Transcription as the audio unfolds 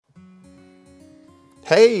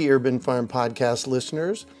Hey, Urban Farm Podcast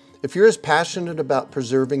listeners. If you're as passionate about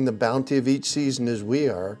preserving the bounty of each season as we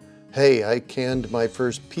are, hey, I canned my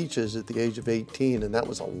first peaches at the age of 18, and that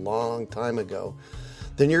was a long time ago,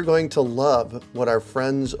 then you're going to love what our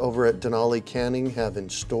friends over at Denali Canning have in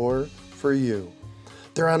store for you.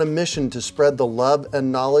 They're on a mission to spread the love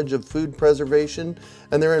and knowledge of food preservation,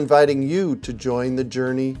 and they're inviting you to join the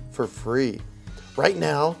journey for free. Right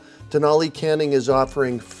now, Denali Canning is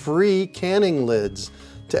offering free canning lids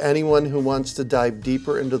to anyone who wants to dive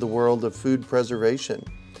deeper into the world of food preservation.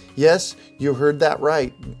 Yes, you heard that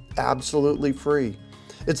right, absolutely free.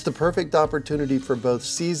 It's the perfect opportunity for both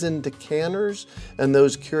seasoned canners and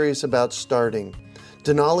those curious about starting.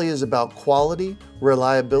 Denali is about quality,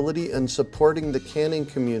 reliability, and supporting the canning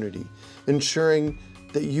community, ensuring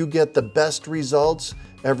that you get the best results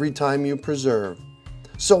every time you preserve.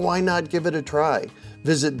 So why not give it a try?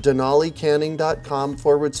 Visit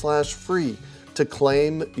denalicanning.com/free to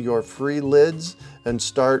claim your free lids and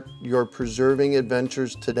start your preserving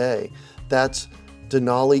adventures today. That's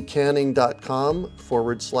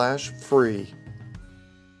denalicanning.com/free.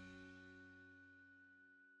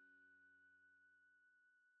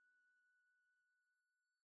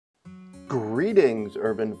 Greetings,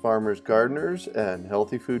 urban farmers, gardeners, and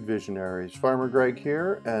healthy food visionaries. Farmer Greg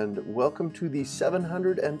here, and welcome to the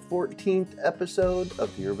 714th episode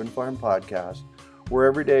of the Urban Farm Podcast, where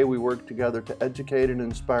every day we work together to educate and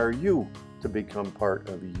inspire you to become part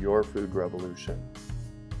of your food revolution.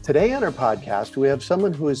 Today on our podcast, we have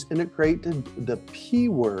someone who has integrated the P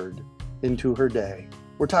word into her day.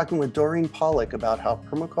 We're talking with Doreen Pollack about how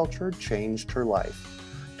permaculture changed her life.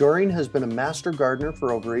 Doreen has been a master gardener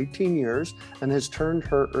for over 18 years and has turned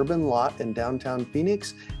her urban lot in downtown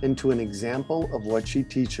Phoenix into an example of what she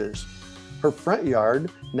teaches. Her front yard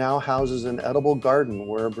now houses an edible garden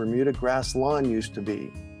where a Bermuda grass lawn used to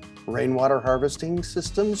be. Rainwater harvesting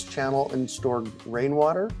systems channel and store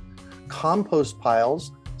rainwater. Compost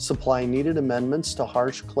piles supply needed amendments to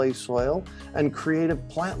harsh clay soil, and creative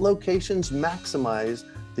plant locations maximize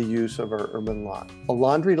the use of our urban lot. A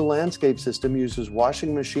laundry to landscape system uses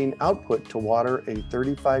washing machine output to water a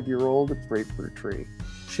 35-year-old grapefruit tree.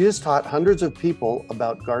 She has taught hundreds of people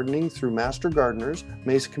about gardening through Master Gardeners,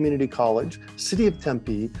 Mesa Community College, City of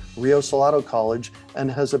Tempe, Rio Salado College, and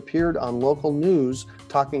has appeared on local news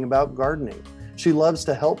talking about gardening. She loves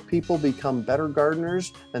to help people become better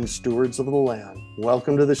gardeners and stewards of the land.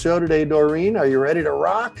 Welcome to the show today, Doreen. Are you ready to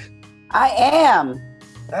rock? I am.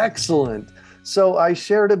 Excellent. So I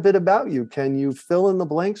shared a bit about you. Can you fill in the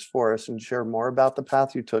blanks for us and share more about the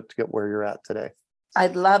path you took to get where you're at today?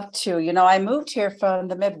 I'd love to. I moved here from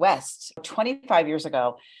the Midwest 25 years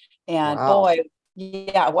ago. And Wow. Boy,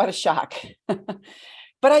 yeah, what a shock.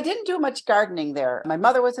 But I didn't do much gardening there. My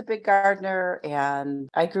mother was a big gardener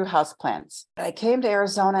and I grew houseplants. I came to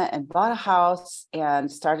Arizona and bought a house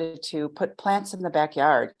and started to put plants in the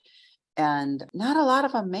backyard. And not a lot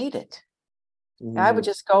of them made it. I would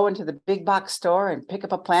just go into the big box store and pick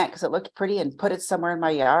up a plant because it looked pretty and put it somewhere in my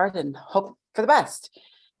yard and hope for the best.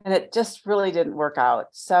 And it just really didn't work out.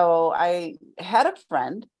 So I had a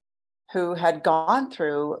friend who had gone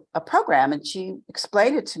through a program and she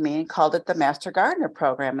explained it to me and called it the Master Gardener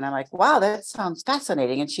Program. And I'm like, wow, that sounds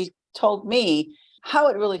fascinating. And she told me how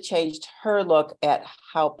it really changed her look at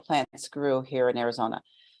how plants grew here in Arizona.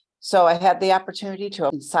 So I had the opportunity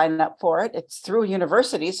to sign up for it. It's through a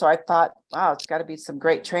university. So I thought, wow, it's got to be some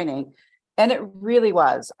great training. And it really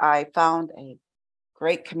was. I found a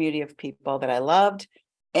great community of people that I loved.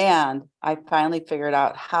 And I finally figured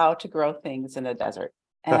out how to grow things in a desert.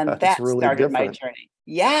 And that really started different. my journey.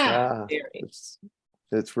 Yeah.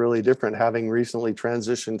 It's really different. Having recently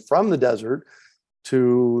transitioned from the desert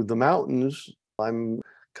to the mountains, I'm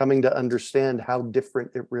coming to understand how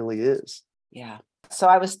different it really is. Yeah. So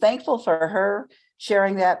I was thankful for her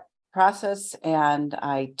sharing that process. And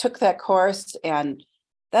I took that course and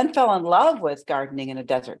then fell in love with gardening in a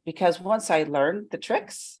desert because once I learned the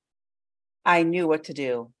tricks, I knew what to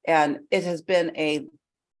do. And it has been a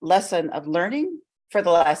lesson of learning for the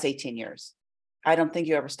last 18 years. I don't think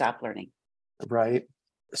you ever stop learning. Right.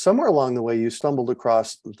 Somewhere along the way, you stumbled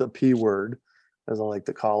across the P word, as I like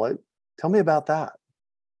to call it. Tell me about that.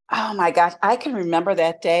 Oh my gosh, I can remember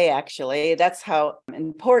that day, actually. That's how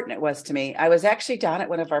important it was to me. I was actually down at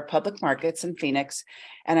one of our public markets in Phoenix,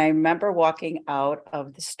 and I remember walking out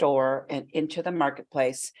of the store and into the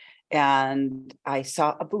marketplace, and I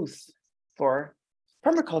saw a booth for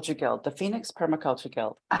Permaculture Guild, the Phoenix Permaculture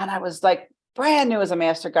Guild. And I was like brand new as a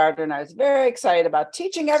master gardener, and I was very excited about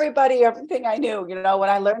teaching everybody everything I knew. When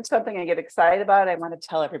I learn something and get excited about it, I want to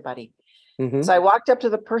tell everybody. Mm-hmm. So I walked up to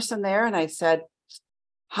the person there and I said,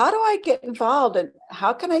 how do I get involved and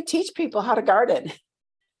how can I teach people how to garden?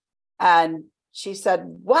 And she said,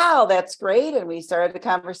 wow, that's great. And we started the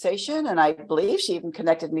conversation. And I believe she even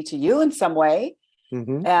connected me to you in some way.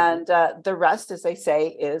 Mm-hmm. And the rest, as they say,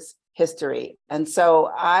 is history. And so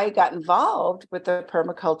I got involved with the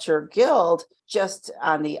Permaculture Guild just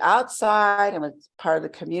on the outside and was part of the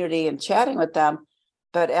community and chatting with them.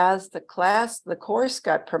 But as the course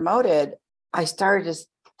got promoted, I started to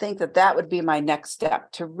think that that would be my next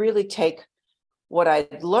step, to really take what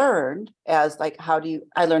I'd learned as like,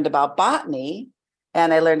 I learned about botany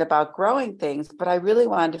and I learned about growing things, but I really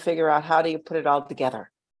wanted to figure out how do you put it all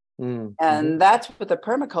together. Mm-hmm. And that's what the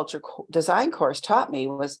permaculture design course taught me,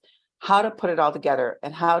 was how to put it all together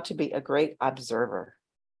and how to be a great observer.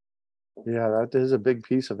 Yeah, that is a big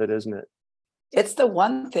piece of it, isn't it? It's the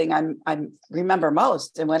one thing I remember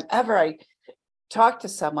most. And whenever I talk to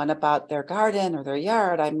someone about their garden or their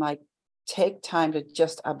yard, I'm like, take time to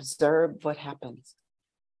just observe what happens.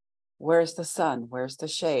 Where's the sun? Where's the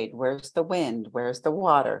shade? Where's the wind? Where's the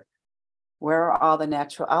water? Where are all the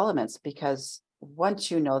natural elements? Because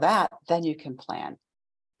once you know that, then you can plan.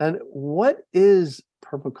 And what is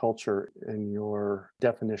permaculture in your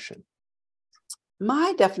definition?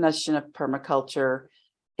 My definition of permaculture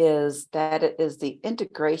is that it is the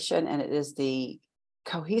integration and it is the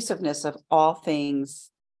cohesiveness of all things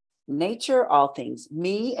nature, all things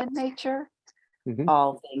me and nature, Mm-hmm.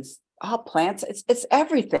 all plants. It's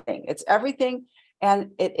everything. It's everything.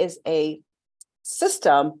 And it is a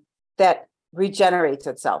system that regenerates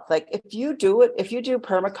itself. Like if you do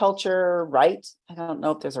permaculture right, I don't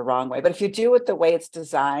know if there's a wrong way, but if you do it the way it's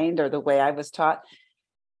designed or the way I was taught,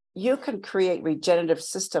 you can create regenerative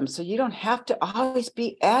systems. So you don't have to always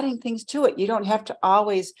be adding things to it. You don't have to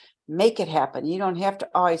always make it happen. You don't have to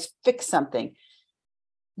always fix something.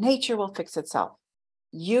 Nature will fix itself.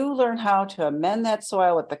 You learn how to amend that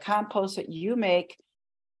soil with the compost that you make,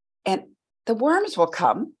 and the worms will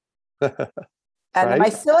come, and Right? the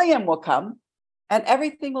mycelium will come, and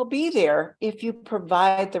everything will be there if you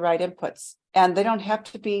provide the right inputs. And they don't have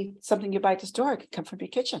to be something you buy at the store. It can come from your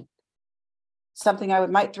kitchen. Something I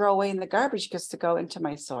might throw away in the garbage gets to go into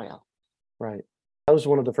my soil. Right. That was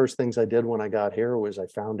one of the first things I did when I got here, was I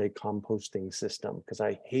found a composting system because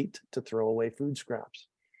I hate to throw away food scraps.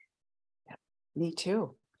 Me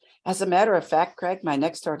too. As a matter of fact, Greg, my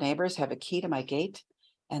next door neighbors have a key to my gate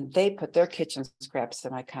and they put their kitchen scraps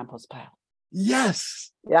in my compost pile.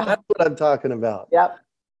 Yes. Yeah. That's what I'm talking about. Yep.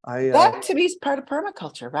 I That to me is part of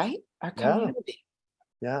permaculture, right? Our Yeah. community.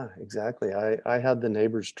 Yeah, exactly. I had the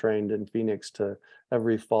neighbors trained in Phoenix to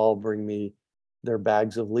every fall bring me their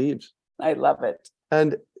bags of leaves. I love it.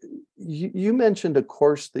 And you mentioned a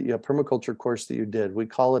permaculture course that you did. We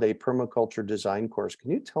call it a permaculture design course.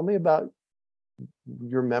 Can you tell me about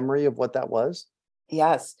your memory of what that was?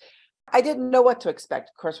 Yes. I didn't know what to expect,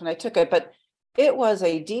 of course, when I took it, but it was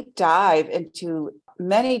a deep dive into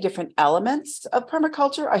many different elements of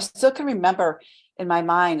permaculture. I still can remember in my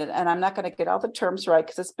mind, and I'm not going to get all the terms right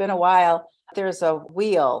because it's been a while. There's a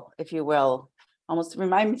wheel, if you will, almost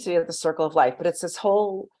reminds me of the circle of life, but it's this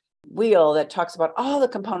whole wheel that talks about all the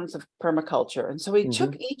components of permaculture. And so we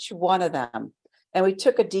took each one of them and we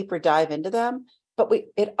took a deeper dive into them, but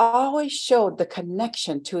it always showed the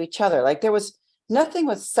connection to each other. Like nothing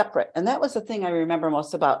was separate. And that was the thing I remember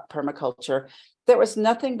most about permaculture. There was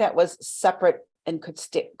nothing that was separate and could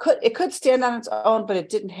stand on its own, but it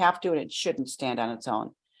didn't have to, and it shouldn't stand on its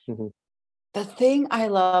own. Mm-hmm. The thing I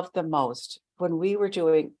loved the most when we were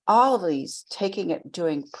doing all of these,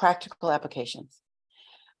 doing practical applications,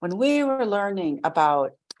 when we were learning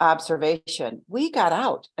about observation, we got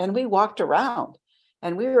out and we walked around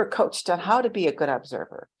and we were coached on how to be a good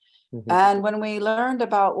observer. Mm-hmm. And when we learned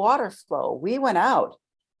about water flow, we went out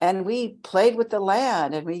and we played with the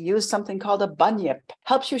land and we used something called a bunyip.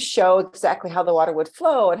 Helps you show exactly how the water would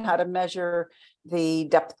flow and how to measure the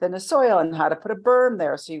depth in the soil and how to put a berm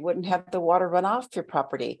there so you wouldn't have the water run off your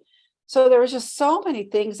property. So there was just so many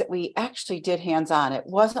things that we actually did hands-on. It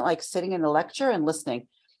wasn't like sitting in a lecture and listening.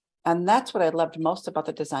 And that's what I loved most about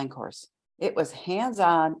the design course. It was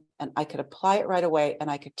hands-on and I could apply it right away and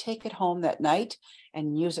I could take it home that night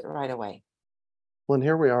and use it right away. Well, and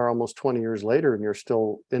here we are almost 20 years later and you're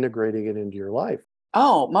still integrating it into your life.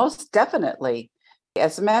 Oh, most definitely.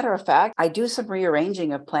 As a matter of fact, I do some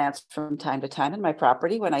rearranging of plants from time to time in my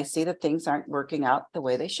property when I see that things aren't working out the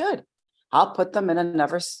way they should. I'll put them in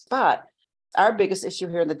another spot. Our biggest issue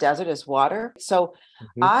here in the desert is water. So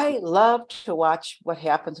I love to watch what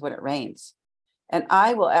happens when it rains. And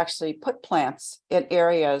I will actually put plants in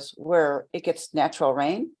areas where it gets natural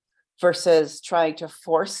rain versus trying to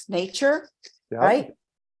force nature, right?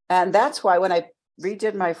 And that's why when I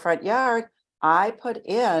redid my front yard, I put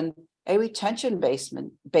in a retention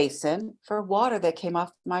basin for water that came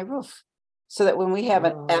off my roof. So that when we have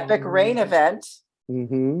an epic rain event,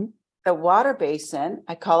 Mm-hmm. the water basin,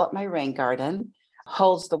 I call it my rain garden,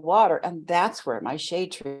 holds the water. And that's where my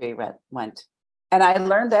shade tree went. And I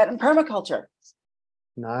learned that in permaculture.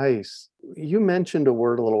 Nice. You mentioned a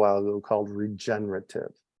word a little while ago called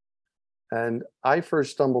regenerative. And I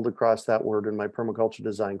first stumbled across that word in my permaculture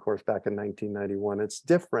design course back in 1991. It's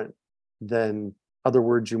different than other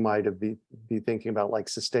words you might have be thinking about, like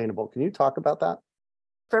sustainable. Can you talk about that?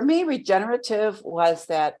 For me, regenerative was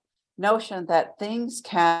that notion that things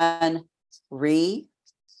can regenerate.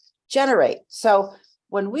 So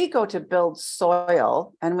when we go to build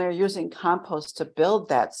soil and we're using compost to build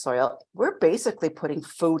that soil, we're basically putting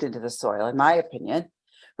food into the soil, in my opinion,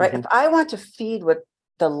 right? Mm-hmm. If I want to feed with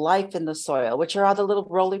the life in the soil, which are all the little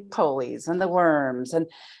roly-polies and the worms and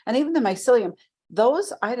even the mycelium,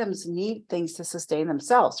 those items need things to sustain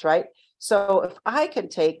themselves, right? So if I can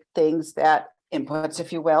take things that inputs,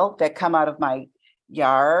 if you will, that come out of my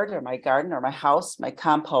yard or my garden or my house, my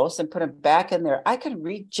compost, and put them back in there, I can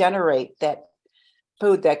regenerate that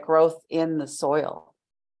food, that growth in the soil.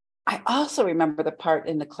 I also remember the part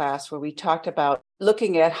in the class where we talked about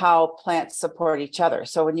looking at how plants support each other.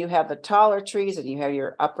 So when you have the taller trees and you have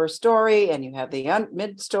your upper story and you have the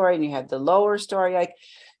mid story and you have the lower story, like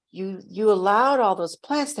you allowed all those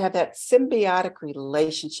plants to have that symbiotic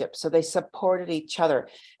relationship. So they supported each other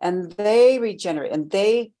and they regenerate and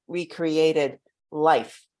they recreated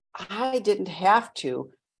life. I didn't have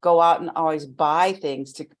to go out and always buy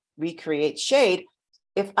things to recreate shade.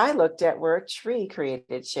 If I looked at where a tree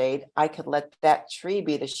created shade, I could let that tree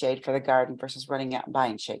be the shade for the garden versus running out and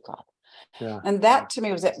buying shade cloth. Yeah. And that to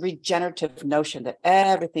me was that regenerative notion that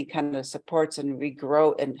everything kind of supports and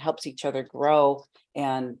regrow and helps each other grow,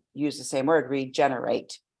 and use the same word,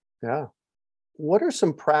 regenerate. Yeah. What are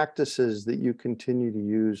some practices that you continue to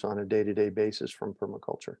use on a day-to-day basis from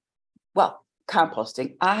permaculture? Well,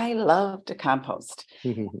 composting. I love to compost.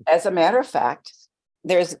 As a matter of fact,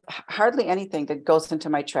 there's hardly anything that goes into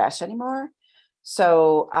my trash anymore.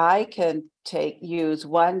 So I can use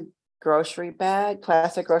one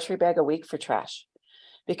plastic grocery bag a week for trash.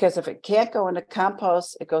 Because if it can't go into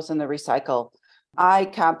compost, it goes in the recycle. I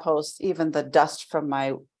compost even the dust from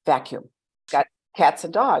my vacuum. Got cats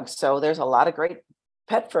and dogs, so there's a lot of great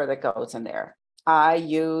pet fur that goes in there. I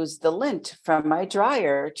use the lint from my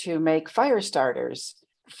dryer to make fire starters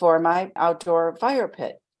for my outdoor fire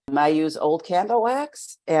pit. I use old candle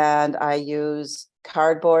wax and I use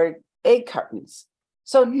cardboard egg cartons.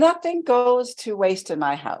 So nothing goes to waste in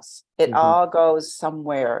my house. It all goes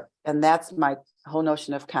somewhere. And that's my whole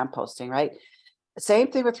notion of composting, right?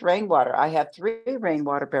 Same thing with rainwater. I have 3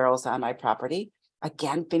 rainwater barrels on my property.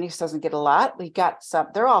 Again, Phoenix doesn't get a lot. We got some,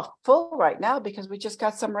 they're all full right now because we just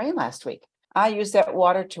got some rain last week. I use that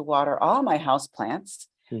water to water all my house plants.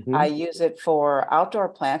 I use it for outdoor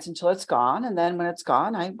plants until it's gone. And then when it's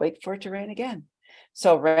gone, I wait for it to rain again.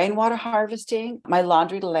 So rainwater harvesting, my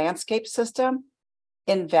laundry landscape system,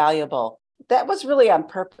 invaluable. That was really on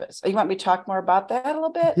purpose. You want me to talk more about that a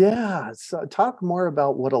little bit? Yeah. So talk more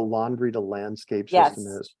about what a laundry to landscape system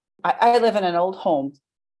is. I live in an old home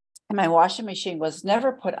and my washing machine was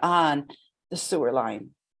never put on the sewer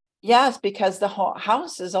line. Yes, because the whole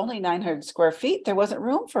house is only 900 square feet. There wasn't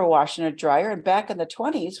room for a washer and a dryer. And back in the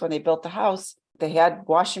 20s, when they built the house, they had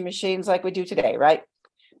washing machines like we do today, right?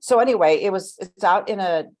 So anyway, it's out in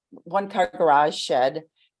a 1-car garage shed,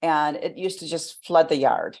 and it used to just flood the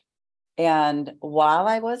yard. And while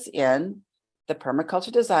I was in the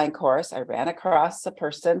permaculture design course, I ran across a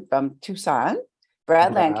person from Tucson,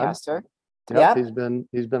 Brad Lancaster. Yep.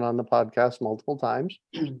 He's been on the podcast multiple times.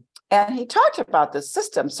 And he talked about this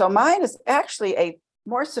system. So mine is actually a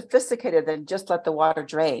more sophisticated than just let the water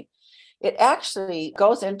drain. It actually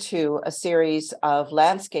goes into a series of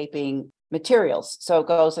landscaping materials. So it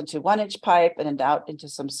goes into 1-inch pipe and then out into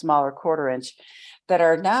some smaller 1/4-inch that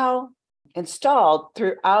are now installed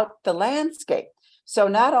throughout the landscape. So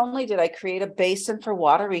not only did I create a basin for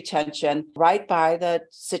water retention right by the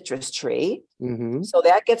citrus tree, so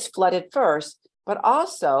that gets flooded first, but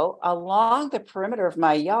also along the perimeter of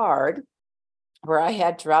my yard where I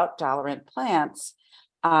had drought tolerant plants,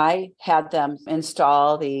 I had them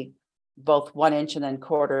install the both 1-inch and then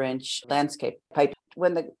 1/4-inch landscape pipe.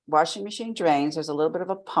 When the washing machine drains, there's a little bit of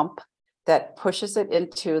a pump that pushes it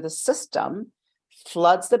into the system,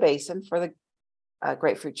 floods the basin for the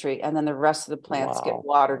grapefruit tree, and then the rest of the plants get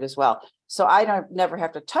watered as well. So I never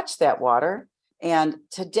have to touch that water And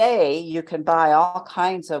today you can buy all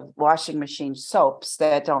kinds of washing machine soaps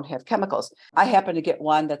that don't have chemicals. I happen to get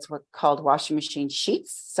one that's called washing machine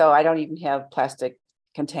sheets. So I don't even have plastic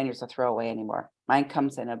containers to throw away anymore. Mine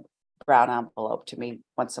comes in a brown envelope to me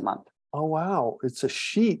once a month. Oh, wow. It's a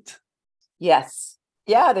sheet. Yes.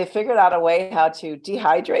 Yeah, they figured out a way how to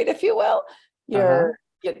dehydrate, if you will,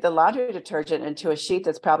 get the laundry detergent into a sheet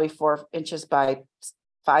that's probably 4 inches by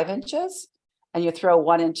 5 inches. And you throw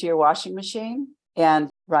one into your washing machine and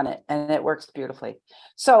run it, and it works beautifully.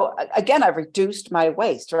 So again, I've reduced my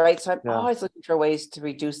waste, right? So I'm always looking for ways to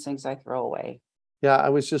reduce things I throw away. Yeah, I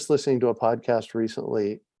was just listening to a podcast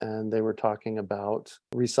recently, and they were talking about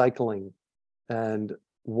recycling and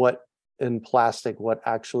what in plastic, what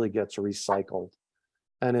actually gets recycled.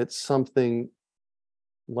 And it's something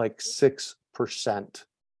like 6%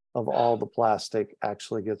 of all the plastic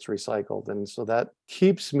actually gets recycled. And so that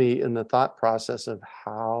keeps me in the thought process of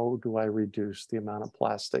how do I reduce the amount of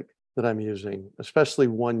plastic that I'm using, especially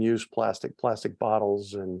one-use plastic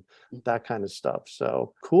bottles and that kind of stuff.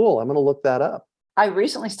 So cool. I'm going to look that up. I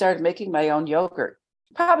recently started making my own yogurt.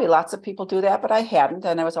 Probably lots of people do that, but I hadn't.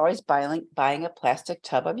 And I was always buying a plastic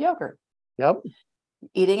tub of yogurt. Yep.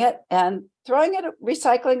 Eating it and throwing it,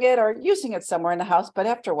 recycling it, or using it somewhere in the house. But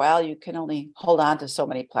after a while, you can only hold on to so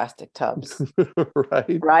many plastic tubs.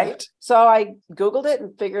 Right. So I Googled it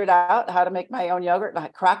and figured out how to make my own yogurt in a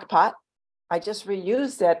crock pot. I just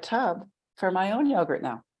reuse that tub for my own yogurt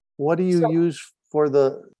now. What do you use for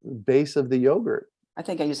the base of the yogurt? I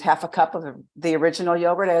think I use half a cup of the original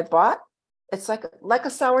yogurt I had bought. It's like a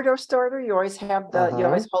sourdough starter. You always have you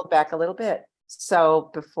always hold back a little bit.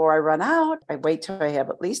 So before I run out, I wait till I have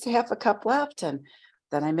at least a half a cup left, and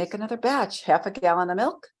then I make another batch, half a gallon of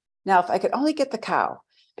milk. Now, if I could only get the cow,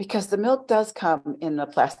 because the milk does come in a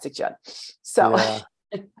plastic jug. So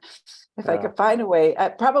if I could find a way,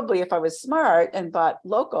 probably if I was smart and bought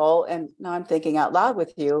local, and now I'm thinking out loud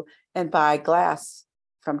with you, and buy glass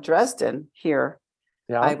from Dresden here,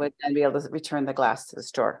 I would then be able to return the glass to the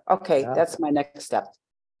store. Okay, that's my next step.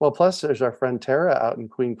 Well, plus there's our friend Tara out in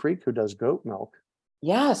Queen Creek who does goat milk.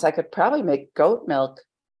 Yes, I could probably make goat milk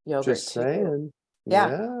yogurt. Just saying.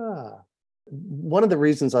 Yeah. One of the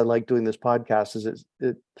reasons I like doing this podcast is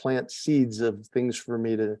it plants seeds of things for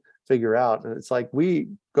me to figure out. And it's like, we eat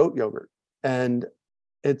goat yogurt and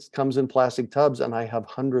it comes in plastic tubs, and I have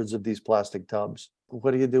hundreds of these plastic tubs.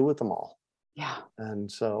 What do you do with them all? Yeah.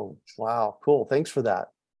 And so, wow, cool. Thanks for that.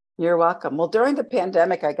 You're welcome. Well, during the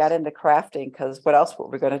pandemic, I got into crafting because what else were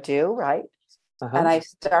we going to do, right? And I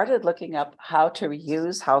started looking up how to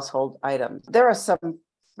reuse household items. There are some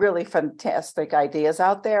really fantastic ideas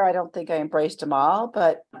out there. I don't think I embraced them all,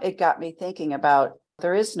 but it got me thinking about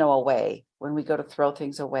there is no away. When we go to throw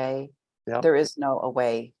things away, there is no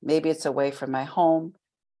away. Maybe it's away from my home,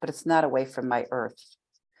 but it's not away from my earth.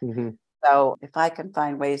 So if I can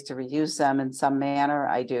find ways to reuse them in some manner,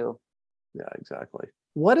 I do. Yeah, exactly.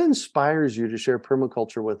 What inspires you to share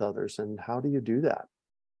permaculture with others, and how do you do that?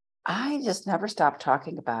 I just never stop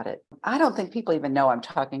talking about it. I don't think people even know I'm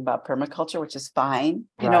talking about permaculture, which is fine.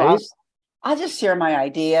 You know, I'll just share my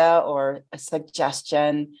idea or a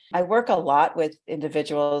suggestion. I work a lot with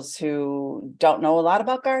individuals who don't know a lot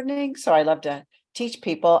about gardening, so I love to teach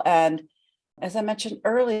people. And as I mentioned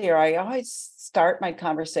earlier, I always start my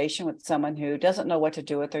conversation with someone who doesn't know what to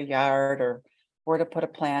do with their yard or where to put a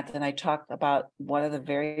plant. And I talk about one of the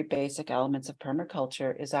very basic elements of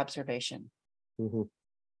permaculture is observation.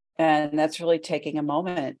 And that's really taking a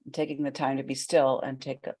moment, taking the time to be still and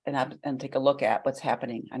take a look at what's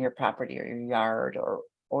happening on your property or your yard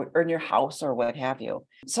or in your house or what have you.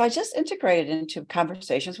 So I just integrated into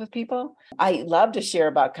conversations with people. I love to share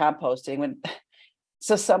about composting.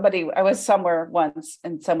 I was somewhere once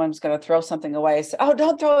and someone was going to throw something away. I said, "Oh,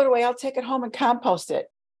 don't throw it away. I'll take it home and compost it."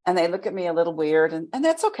 And they look at me a little weird, and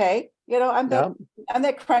that's okay. You know, I'm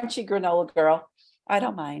that crunchy granola girl. I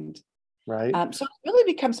don't mind. Right. So it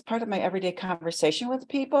really becomes part of my everyday conversation with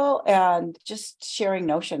people and just sharing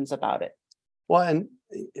notions about it. Well, and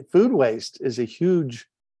food waste is a huge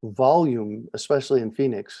volume, especially in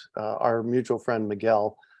Phoenix. Our mutual friend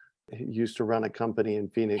Miguel used to run a company in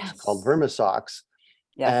Phoenix called Vermisocks.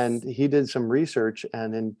 And he did some research.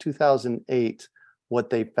 And in 2008, what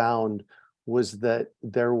they found was that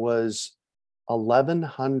there was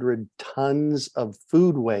 1,100 tons of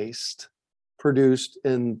food waste produced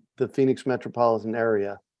in the Phoenix metropolitan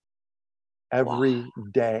area every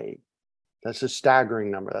day. That's a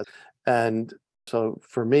staggering number. And so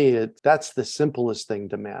for me, that's the simplest thing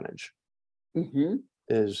to manage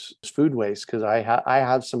is food waste, because I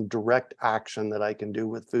have some direct action that I can do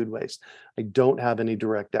with food waste. I don't have any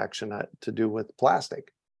direct action to do with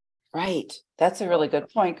plastic. Right. That's a really good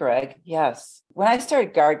point, Greg. Yes. When I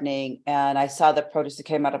started gardening and I saw the produce that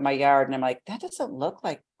came out of my yard, and I'm like, that doesn't look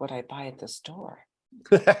like what I buy at the store.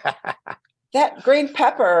 That green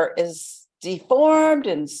pepper is deformed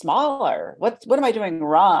and smaller. What am I doing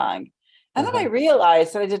wrong? And then I Uh-huh.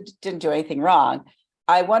 realized that I didn't do anything wrong.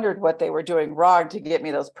 I wondered what they were doing wrong to get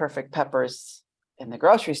me those perfect peppers in the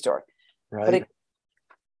grocery store. But Right. it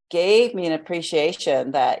gave me an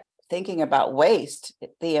appreciation that thinking about waste,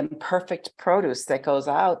 the imperfect produce that goes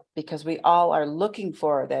out, because we all are looking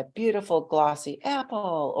for that beautiful glossy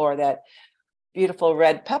apple or that beautiful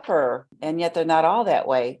red pepper, and yet they're not all that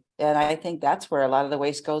way. And I think that's where a lot of the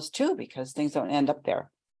waste goes too, because things don't end up there.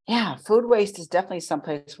 Yeah, food waste is definitely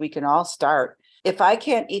someplace we can all start. If I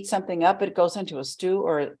can't eat something up, it goes into a stew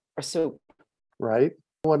or soup. Right.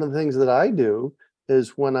 One of the things that I do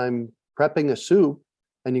is when I'm prepping a soup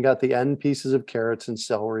and you got the end pieces of carrots and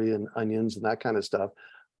celery and onions and that kind of stuff,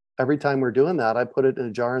 every time we're doing that, I put it in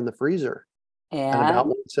a jar in the freezer. And about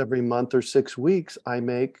And once every month or 6 weeks, I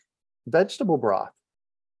make vegetable broth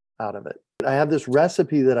out of it. I have this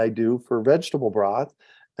recipe that I do for vegetable broth.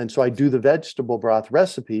 And so I do the vegetable broth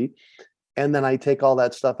recipe, and then I take all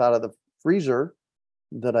that stuff out of the freezer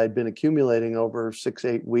that I'd been accumulating over 6,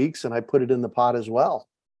 8 weeks, and I put it in the pot as well.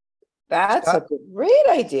 that's Scott, a great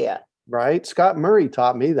idea. right? Scott Murray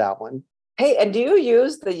taught me that one. Hey, and do you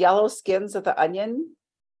use the yellow skins of the onion?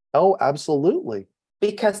 Oh, absolutely.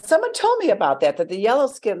 Because someone told me about that the yellow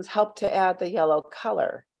skins help to add the yellow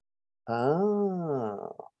color. Ah,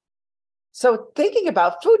 So thinking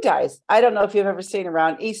about food dyes, I don't know if you've ever seen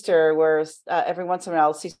around Easter where every once in a while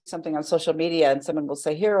I'll see something on social media and someone will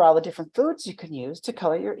say, here are all the different foods you can use to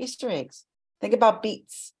color your Easter eggs. Think about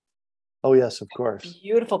beets, oh yes, of course.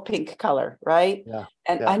 beautiful pink color, right? Yeah,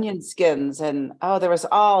 And yeah. onion skins, and there was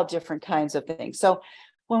all different kinds of things. So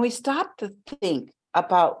when we stop to think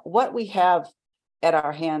about what we have at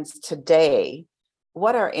our hands today,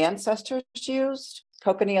 what our ancestors used,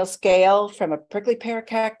 cochineal scale from a prickly pear Oh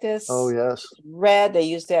cactus, yes. red, they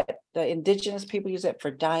use that, the indigenous people use it for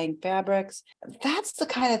dyeing fabrics. That's the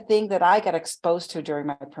kind of thing that I got exposed to during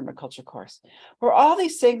my permaculture course, where all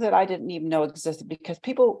these things that I didn't even know existed, because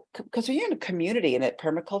because when you're in a community in that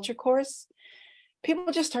permaculture course,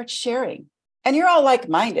 people just start sharing and you're all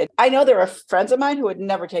like-minded. I know there are friends of mine who would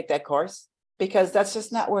never take that course because that's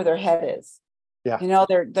just not where their head is. Yeah,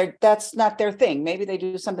 They're that's not their thing. Maybe they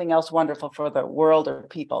do something else wonderful for the world or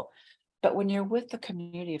people. But when you're with the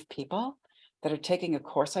community of people that are taking a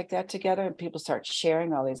course like that together, and people start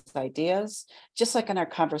sharing all these ideas, just like in our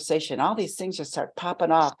conversation, all these things just start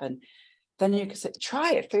popping off. And then you can say,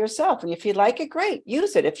 try it for yourself. And if you like it, great,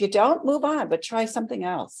 use it. If you don't, move on, but try something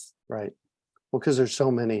else. right. Well, because there's so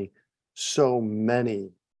many,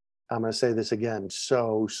 I'm going to say this again,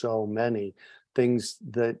 so many things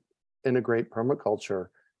that integrate permaculture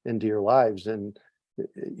into your lives. And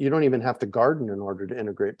you don't even have to garden in order to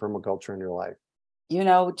integrate permaculture in your life.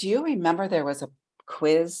 Do you remember there was a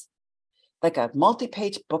quiz, like a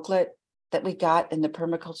multi-page booklet that we got in the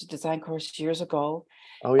permaculture design course years ago?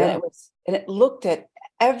 Oh, And yeah. it looked at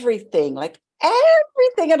everything, like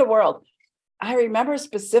everything in the world. I remember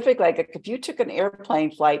specifically, like if you took an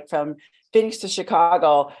airplane flight from Phoenix to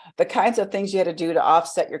Chicago, the kinds of things you had to do to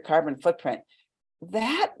offset your carbon footprint.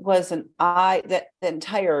 That was that the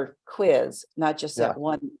entire quiz, not just Yeah. that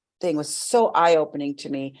one thing, was so eye-opening to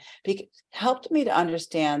me, because it helped me to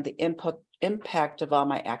understand the impact of all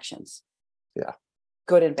my actions, Yeah.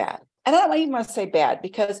 good and bad. And I don't even want to say bad,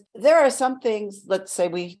 because there are some things, let's say,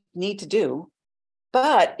 we need to do,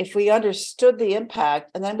 but if we understood the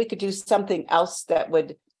impact and then we could do something else that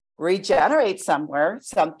would regenerate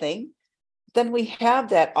something, then we have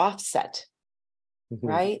that offset, Mhm.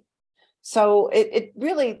 right? So it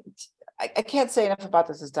really, I can't say enough about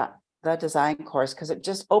the design course, because it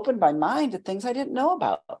just opened my mind to things I didn't know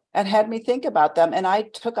about and had me think about them. And I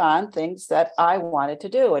took on things that I wanted to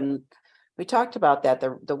do. And we talked about that,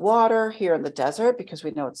 the water here in the desert, because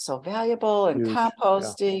we know it's so valuable, and Huge. Yeah.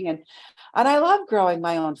 composting, and I love growing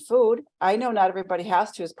my own food. I know not everybody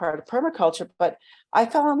has to as part of permaculture, but I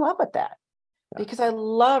fell in love with that Yeah. because I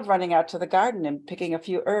love running out to the garden and picking a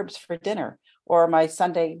few herbs for dinner, or my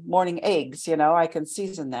Sunday morning eggs. I can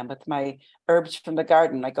season them with my herbs from the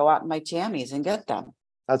garden. I go out in my jammies and get them.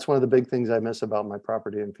 That's one of the big things I miss about my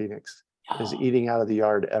property in Phoenix is Oh, eating out of the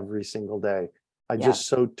yard every single day. I yeah. just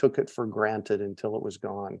so took it for granted until it was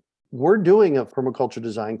gone. We're doing a permaculture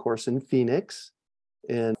design course in Phoenix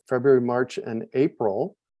in February, March, and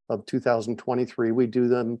April of 2023. We do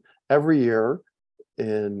them every year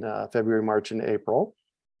in February, March, and April.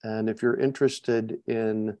 And if you're interested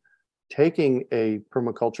in taking a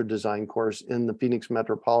permaculture design course in the Phoenix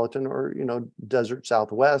metropolitan or, desert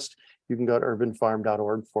Southwest, you can go to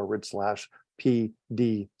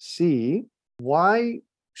urbanfarm.org/PDC. Why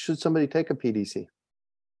should somebody take a PDC?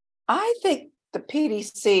 I think the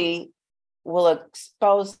PDC will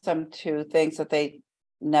expose them to things that they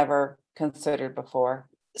never considered before.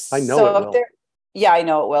 I know it will. Yeah, I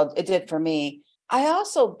know it will. It did for me. I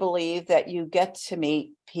also believe that you get to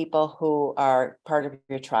meet people who are part of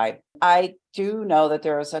your tribe. I do know that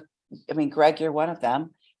Greg, you're one of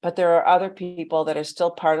them, but there are other people that are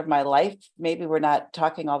still part of my life. Maybe we're not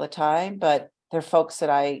talking all the time, but they're folks that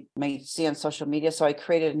I may see on social media. So I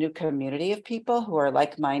created a new community of people who are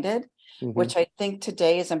like-minded, which I think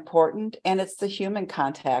today is important. And it's the human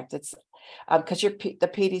contact. It's because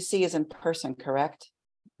the PDC is in person, correct?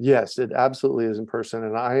 Yes, it absolutely is in person.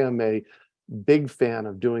 And I am a big fan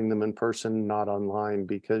of doing them in person, not online,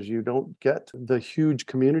 because you don't get the huge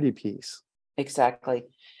community piece. Exactly.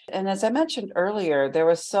 And as I mentioned earlier, there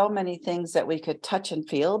were so many things that we could touch and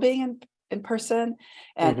feel being in person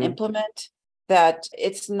and implement, that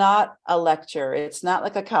it's not a lecture. It's not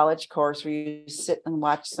like a college course where you sit and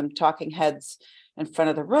watch some talking heads in front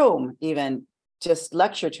of the room, even just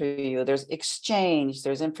lecture to you. There's exchange,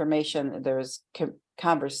 there's information, there's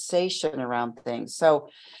conversation around things. So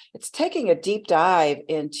it's taking a deep dive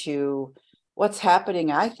into what's happening,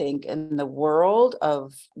 I think, in the world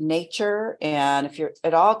of nature. And if you're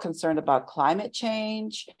at all concerned about climate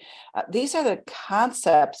change, these are the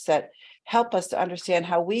concepts that help us to understand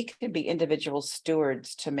how we can be individual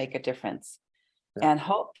stewards to make a difference and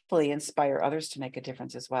hopefully inspire others to make a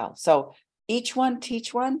difference as well. So each one,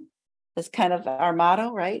 teach one is kind of our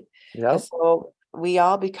motto, right? Yeah. So we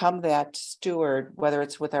all become that steward, whether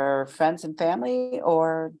it's with our friends and family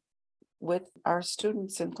or with our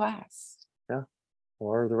students in class. Yeah.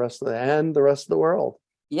 Or the rest of the world.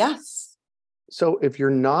 Yes. So if you're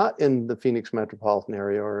not in the Phoenix metropolitan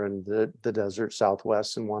area or in the desert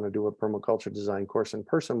Southwest and want to do a permaculture design course in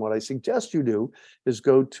person, what I suggest you do is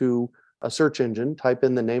go to a search engine, type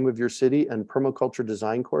in the name of your city and permaculture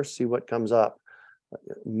design course, see what comes up.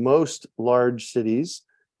 Most large cities,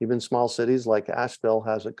 even small cities like Asheville,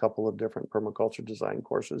 has a couple of different permaculture design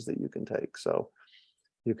courses that you can take. So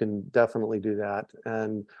you can definitely do that.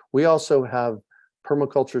 And we also have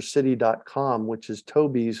permaculturecity.com, which is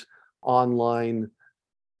Toby's online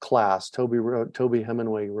class. Toby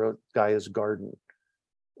Hemingway wrote Gaia's Garden,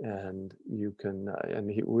 and you can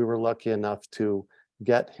we were lucky enough to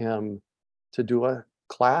get him to do a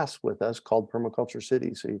class with us called Permaculture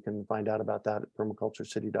City. So you can find out about that at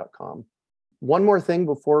permaculturecity.com. One more thing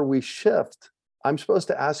before we shift, I'm supposed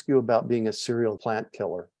to ask you about being a serial plant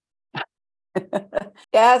killer.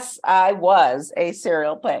 Yes, I was a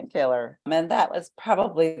serial plant killer. And that was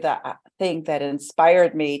probably the thing that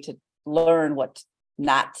inspired me to learn what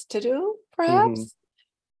not to do, perhaps.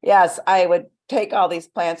 Yes, I would take all these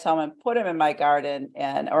plants home and put them in my garden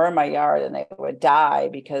or in my yard, and they would die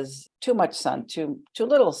because too much sun, too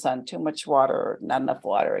little sun, too much water, not enough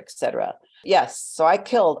water, etc. Yes, so I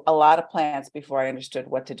killed a lot of plants before I understood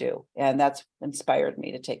what to do. And that's inspired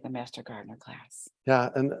me to take the Master Gardener class. Yeah,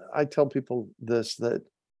 and I tell people this, that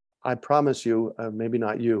I promise you, maybe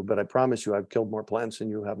not you, but I promise you I've killed more plants than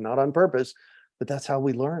you have, not on purpose, but that's how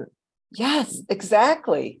we learn. Yes,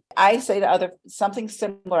 exactly. I say something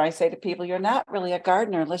similar. I say to people, you're not really a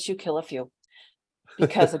gardener unless you kill a few,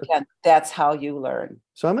 because again, that's how you learn.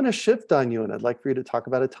 So I'm going to shift on you, and I'd like for you to talk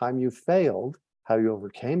about a time you failed, how you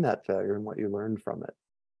overcame that failure, and what you learned from it.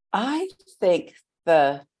 I think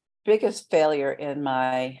the biggest failure in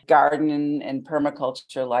my garden and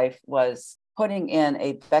permaculture life was putting in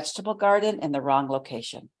a vegetable garden in the wrong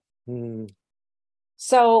location.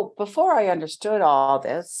 So before I understood all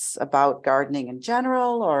this about gardening in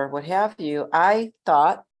general or what have you, I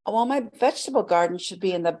thought, well, my vegetable garden should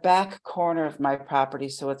be in the back corner of my property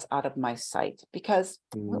so it's out of my sight, because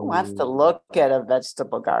who wants to look at a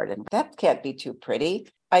vegetable garden? That can't be too pretty.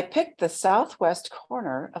 I picked the southwest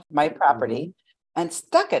corner of my property and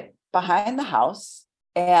stuck it behind the house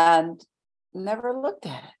and never looked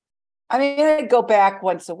at it. I mean, I'd go back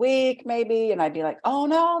once a week maybe, and I'd be like, oh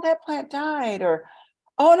no, that plant died, or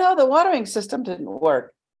oh no, the watering system didn't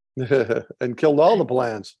work. And killed all the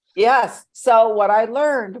plants. Yes. So what I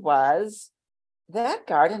learned was that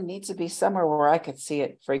garden needs to be somewhere where I could see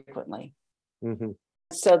it frequently.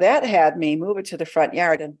 So that had me move it to the front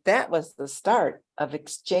yard. And that was the start of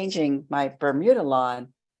exchanging my Bermuda lawn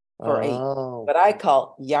for what I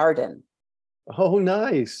call yarden. Oh,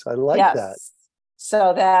 nice. I like that.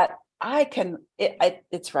 So that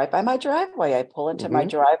it's right by my driveway. I pull into my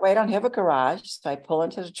driveway. I don't have a garage. So I pull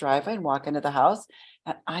into the driveway and walk into the house,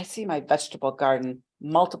 and I see my vegetable garden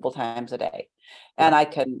multiple times a day. And I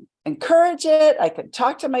can encourage it. I can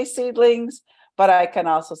talk to my seedlings, but I can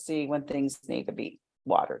also see when things need to be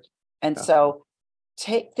watered. And so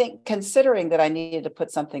considering that I needed to put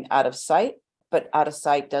something out of sight, but out of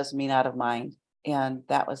sight does mean out of mind. And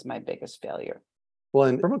that was my biggest failure. Well,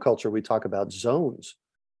 in permaculture, we talk about zones.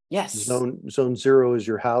 Yes. Zone 0 is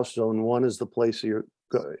your house. Zone 1 is the place you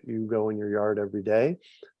go in your yard every day.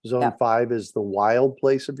 Zone 5 is the wild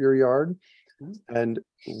place of your yard. And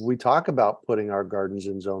we talk about putting our gardens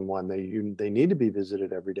in zone 1. They need to be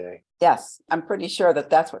visited every day. Yes, I'm pretty sure that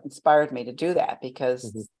that's what inspired me to do that,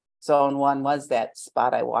 because zone 1 was that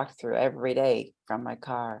spot I walked through every day from my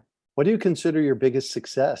car. What do you consider your biggest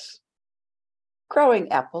success?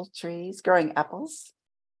 Growing apples.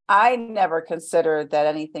 I never considered that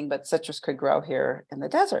anything but citrus could grow here in the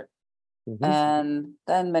desert. And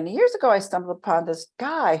then many years ago, I stumbled upon this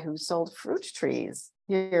guy who sold fruit trees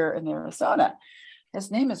here in Arizona.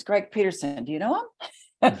 His name is Greg Peterson. Do you know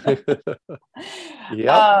him?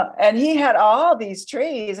 And he had all these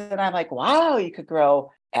trees, and I'm like, wow, you could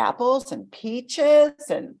grow apples and peaches,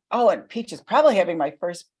 and peaches. Probably having my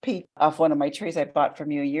first peach off one of my trees I bought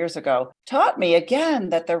from you years ago taught me again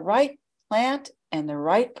that the right plant and the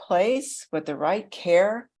right place with the right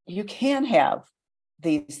care, you can have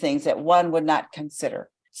these things that one would not consider.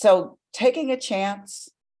 So taking a chance,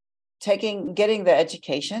 getting the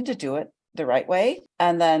education to do it the right way,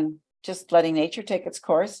 and then just letting nature take its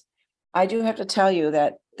course. I do have to tell you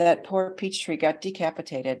that that poor peach tree got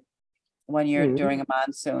decapitated one year during a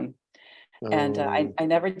monsoon. And I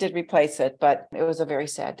never did replace it, but it was a very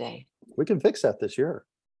sad day. We can fix that this year.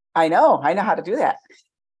 I know how to do that.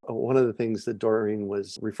 One of the things that Doreen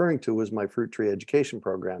was referring to was my fruit tree education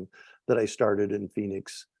program that I started in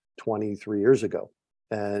Phoenix 23 years ago.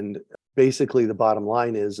 And basically the bottom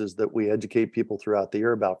line is that we educate people throughout the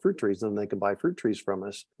year about fruit trees, and they can buy fruit trees from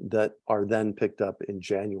us that are then picked up in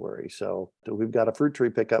January. So we've got a fruit tree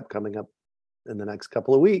pickup coming up in the next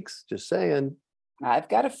couple of weeks, just saying. I've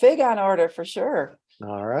got a fig on order for sure.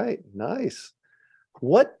 All right, nice.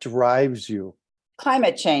 What drives you?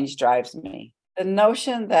 Climate change drives me. The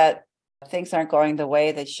notion that things aren't going the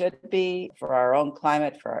way they should be for our own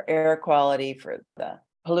climate, for our air quality, for the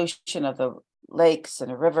pollution of the lakes and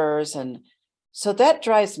the rivers. And so that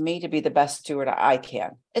drives me to be the best steward I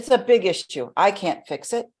can. It's a big issue. I can't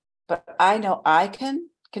fix it, but I know I can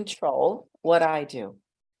control what I do.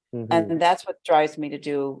 And that's what drives me to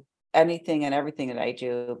do anything and everything that I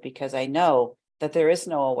do, because I know that there is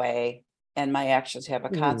no way and my actions have a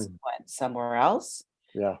consequence somewhere else.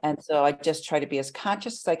 Yeah. And so I just try to be as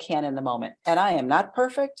conscious as I can in the moment. And I am not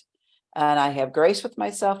perfect, and I have grace with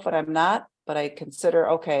myself when I'm not, but I consider,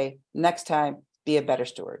 okay, next time, be a better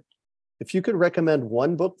steward. If you could recommend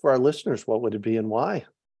one book for our listeners, what would it be and why?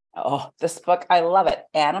 Oh, this book, I love it.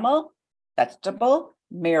 Animal, Vegetable,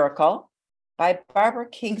 Miracle by Barbara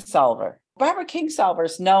Kingsolver. Barbara Kingsolver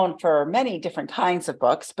is known for many different kinds of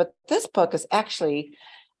books, but this book is actually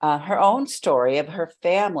her own story of her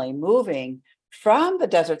family moving from the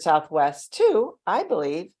desert Southwest to, I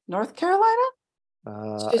believe, North Carolina.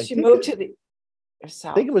 She moved to the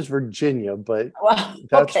south. I think it was Virginia, but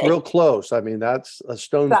that's real close. I mean, that's a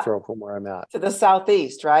stone's throw from where I'm at. To the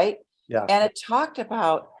southeast, right? Yeah. And it talked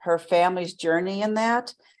about her family's journey in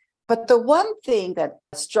that. But the one thing that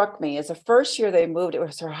struck me is the first year they moved, it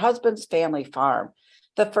was her husband's family farm.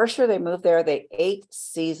 The first year they moved there, they ate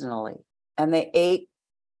seasonally, and they ate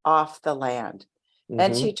off the land.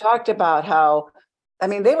 And she talked about how, I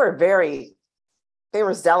mean, they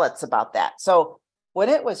were zealots about that. So when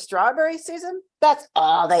it was strawberry season, that's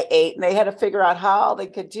all they ate. And they had to figure out how they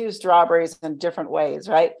could do strawberries in different ways,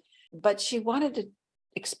 right? But she wanted to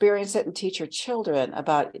experience it and teach her children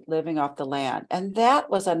about living off the land. And that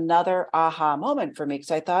was another aha moment for me,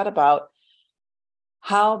 because I thought about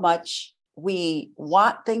how much we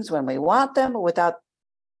want things when we want them without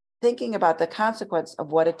thinking about the consequence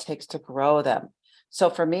of what it takes to grow them. So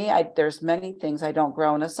for me, there's many things I don't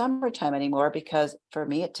grow in the summertime anymore, because for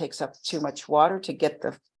me, it takes up too much water to get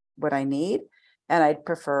what I need. And I'd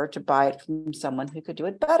prefer to buy it from someone who could do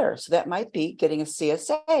it better. So that might be getting a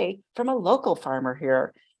CSA from a local farmer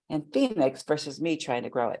here in Phoenix versus me trying to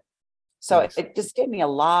grow it. So it just gave me a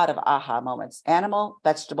lot of aha moments. Animal,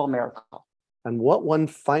 vegetable, miracle. And what one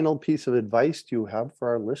final piece of advice do you have for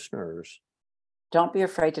our listeners? Don't be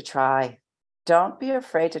afraid to try. Don't be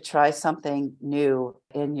afraid to try something new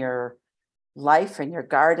in your life, in your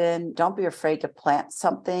garden. Don't be afraid to plant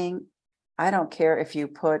something. I don't care if you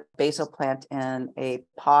put basil plant in a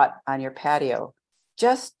pot on your patio.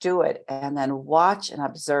 Just do it and then watch and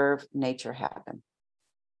observe nature happen.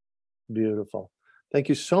 Beautiful. Thank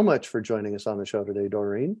you so much for joining us on the show today,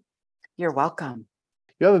 Doreen. You're welcome.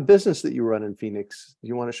 You have a business that you run in Phoenix. Do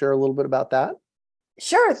you want to share a little bit about that?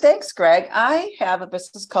 Sure. Thanks, Greg. I have a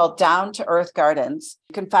business called Down to Earth Gardens.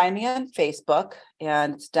 You can find me on Facebook,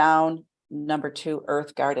 and it's down2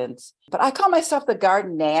 Earth Gardens. But I call myself the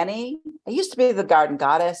garden nanny. I used to be the garden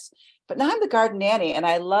goddess, but now I'm the garden nanny, and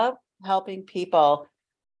I love helping people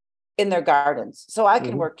in their gardens. So I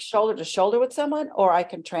can work shoulder to shoulder with someone, or I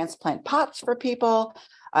can transplant pots for people.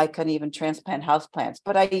 I can even transplant houseplants.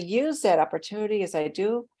 But I use that opportunity as I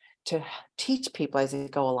do to teach people as they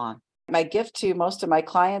go along. My gift to most of my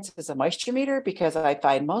clients is a moisture meter, because I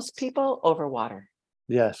find most people overwater.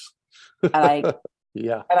 Yes. And I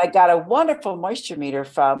Yeah. And I got a wonderful moisture meter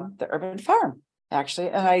from the Urban Farm, actually,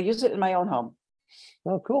 and I use it in my own home.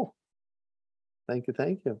 Oh, cool. Thank you.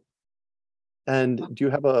 Thank you. And do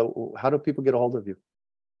you have how do people get a hold of you?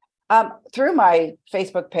 Through my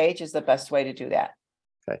Facebook page is the best way to do that.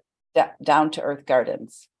 Okay. Down to Earth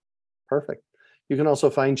Gardens. Perfect. You can also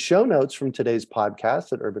find show notes from today's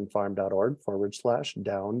podcast at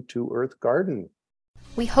urbanfarm.org/down-to-earth-garden.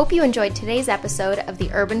 We hope you enjoyed today's episode of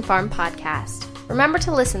the Urban Farm Podcast. Remember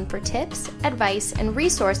to listen for tips, advice, and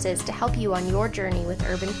resources to help you on your journey with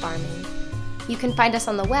urban farming. You can find us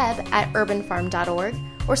on the web at urbanfarm.org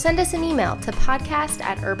or send us an email to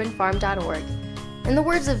podcast@urbanfarm.org. In the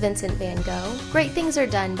words of Vincent van Gogh, great things are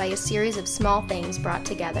done by a series of small things brought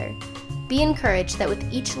together. Be encouraged that with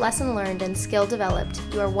each lesson learned and skill developed,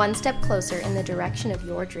 you are one step closer in the direction of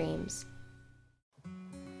your dreams.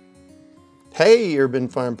 Hey, Urban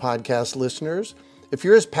Farm Podcast listeners. If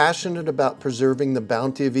you're as passionate about preserving the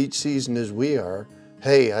bounty of each season as we are,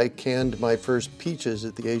 hey, I canned my first peaches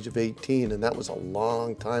at the age of 18, and that was a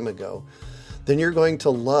long time ago, then you're going to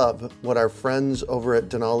love what our friends over at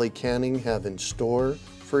Denali Canning have in store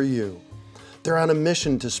for you. They're on a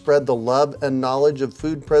mission to spread the love and knowledge of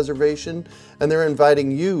food preservation, and they're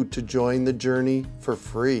inviting you to join the journey for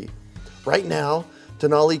free. Right now,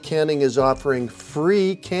 Denali Canning is offering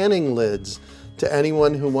free canning lids to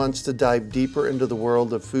anyone who wants to dive deeper into the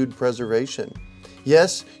world of food preservation.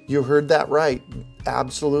 Yes, you heard that right,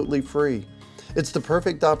 absolutely free. It's the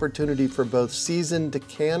perfect opportunity for both seasoned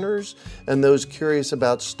canners and those curious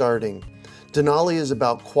about starting. Denali is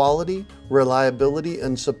about quality, reliability,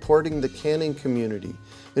 and supporting the canning community,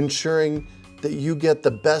 ensuring that you get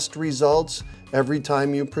the best results every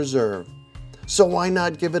time you preserve. So why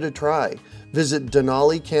not give it a try? Visit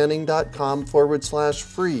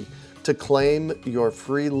denalicanning.com/free to claim your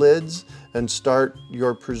free lids and start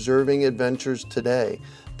your preserving adventures today.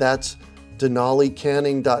 That's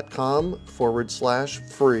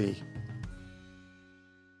denalicanning.com/free.